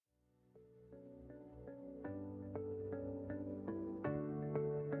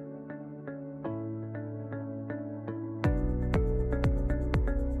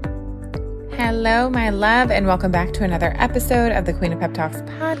Hello, my love, and welcome back to another episode of the Queen of Pep Talks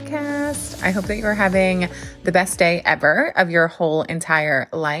podcast. I hope that you are having the best day ever of your whole entire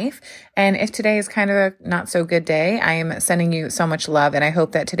life. And if today is kind of a not so good day, I am sending you so much love. And I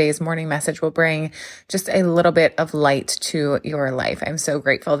hope that today's morning message will bring just a little bit of light to your life. I'm so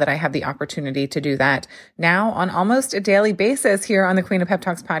grateful that I have the opportunity to do that now on almost a daily basis here on the Queen of Pep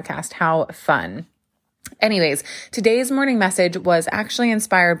Talks podcast. How fun. Anyways, today's morning message was actually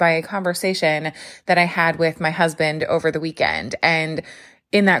inspired by a conversation that I had with my husband over the weekend. And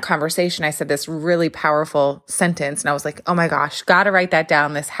in that conversation, I said this really powerful sentence, and I was like, oh my gosh, gotta write that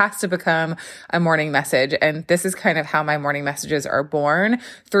down. This has to become a morning message. And this is kind of how my morning messages are born,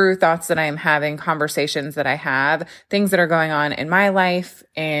 through thoughts that I am having, conversations that I have, things that are going on in my life,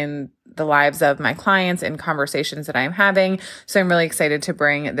 in the lives of my clients, and conversations that I am having. So I'm really excited to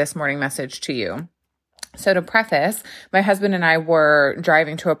bring this morning message to you. So to preface, my husband and I were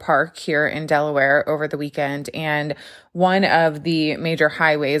driving to a park here in Delaware over the weekend, and one of the major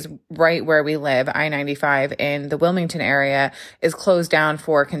highways right where we live, I-95 in the Wilmington area, is closed down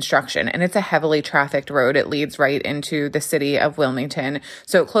for construction, and it's a heavily trafficked road. It leads right into the city of Wilmington.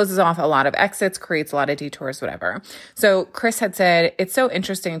 So it closes off a lot of exits, creates a lot of detours, whatever. So Chris had said, it's so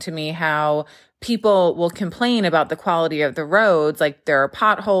interesting to me how people will complain about the quality of the roads, like there are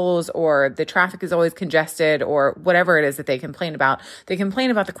potholes or the traffic is always congested or whatever it is that they complain about. They complain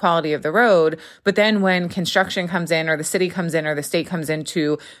about the quality of the road, but then when construction comes in or the city comes in or the state comes in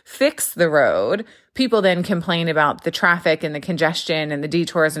to fix the road, people then complain about the traffic and the congestion and the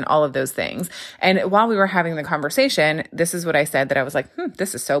detours and all of those things. And while we were having the conversation, this is what I said that I was like,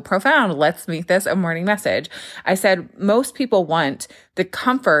 this is so profound. Let's make this a morning message. I said, most people want the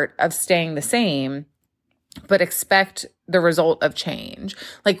comfort of staying the same, but expect the result of change.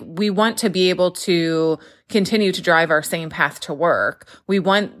 Like, we want to be able to continue to drive our same path to work. We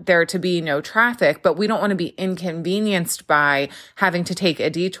want there to be no traffic, but we don't want to be inconvenienced by having to take a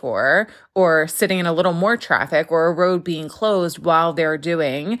detour or sitting in a little more traffic or a road being closed while they're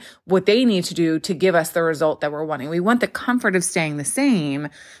doing what they need to do to give us the result that we're wanting. We want the comfort of staying the same,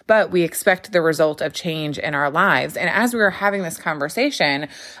 but we expect the result of change in our lives. And as we were having this conversation,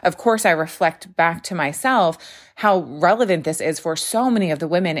 of course, I reflect back to myself how relevant this is for so many of the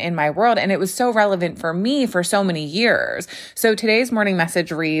women in my world. And it was so relevant for me for so many years. So today's morning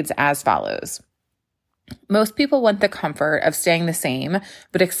message reads as follows. Most people want the comfort of staying the same,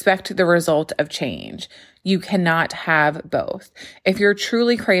 but expect the result of change. You cannot have both. If you're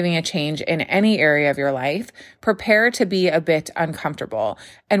truly craving a change in any area of your life, prepare to be a bit uncomfortable.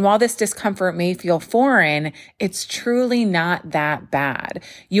 And while this discomfort may feel foreign, it's truly not that bad.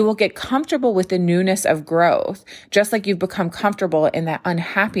 You will get comfortable with the newness of growth, just like you've become comfortable in that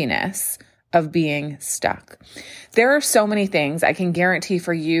unhappiness of being stuck. There are so many things I can guarantee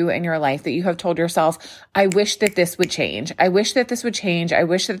for you in your life that you have told yourself, I wish that this would change. I wish that this would change. I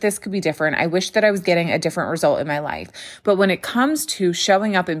wish that this could be different. I wish that I was getting a different result in my life. But when it comes to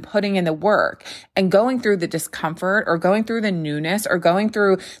showing up and putting in the work and going through the discomfort or going through the newness or going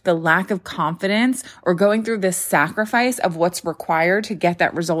through the lack of confidence or going through the sacrifice of what's required to get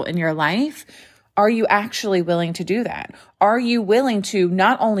that result in your life, are you actually willing to do that? Are you willing to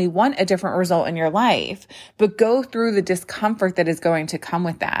not only want a different result in your life, but go through the discomfort that is going to come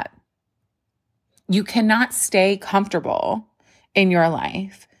with that? You cannot stay comfortable in your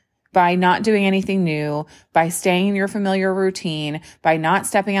life by not doing anything new, by staying in your familiar routine, by not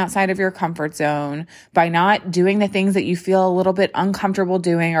stepping outside of your comfort zone, by not doing the things that you feel a little bit uncomfortable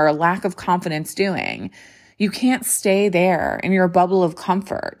doing or a lack of confidence doing. You can't stay there in your bubble of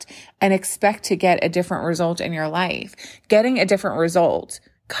comfort and expect to get a different result in your life. Getting a different result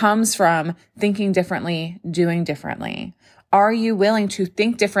comes from thinking differently, doing differently. Are you willing to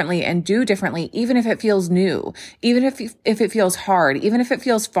think differently and do differently, even if it feels new, even if it feels hard, even if it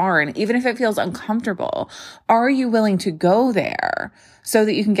feels foreign, even if it feels uncomfortable? Are you willing to go there so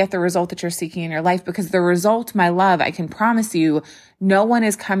that you can get the result that you're seeking in your life? Because the result, my love, I can promise you, no one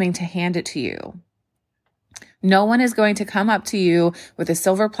is coming to hand it to you. No one is going to come up to you with a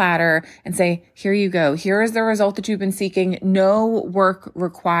silver platter and say, here you go. Here is the result that you've been seeking. No work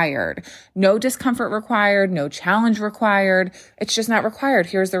required. No discomfort required. No challenge required. It's just not required.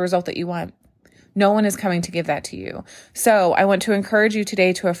 Here's the result that you want. No one is coming to give that to you. So I want to encourage you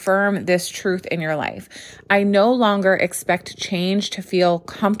today to affirm this truth in your life. I no longer expect change to feel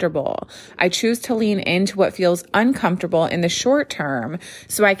comfortable. I choose to lean into what feels uncomfortable in the short term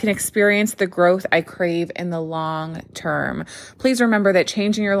so I can experience the growth I crave in the long term. Please remember that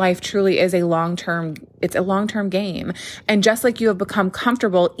change in your life truly is a long-term It's a long-term game. And just like you have become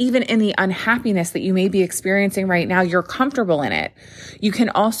comfortable, even in the unhappiness that you may be experiencing right now, you're comfortable in it. You can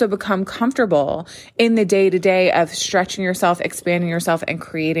also become comfortable in the day-to-day of stretching yourself, expanding yourself, and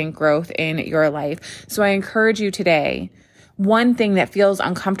creating growth in your life. So I encourage you today, one thing that feels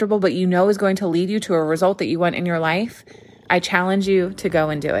uncomfortable, but you know is going to lead you to a result that you want in your life, I challenge you to go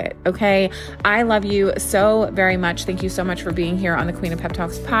and do it. Okay. I love you so very much. Thank you so much for being here on the Queen of Pep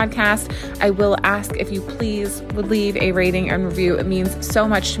Talks podcast. I will ask if you please would leave a rating and review. It means so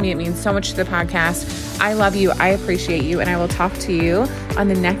much to me. It means so much to the podcast. I love you. I appreciate you. And I will talk to you on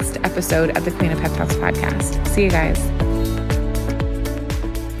the next episode of the Queen of Pep Talks podcast. See you guys.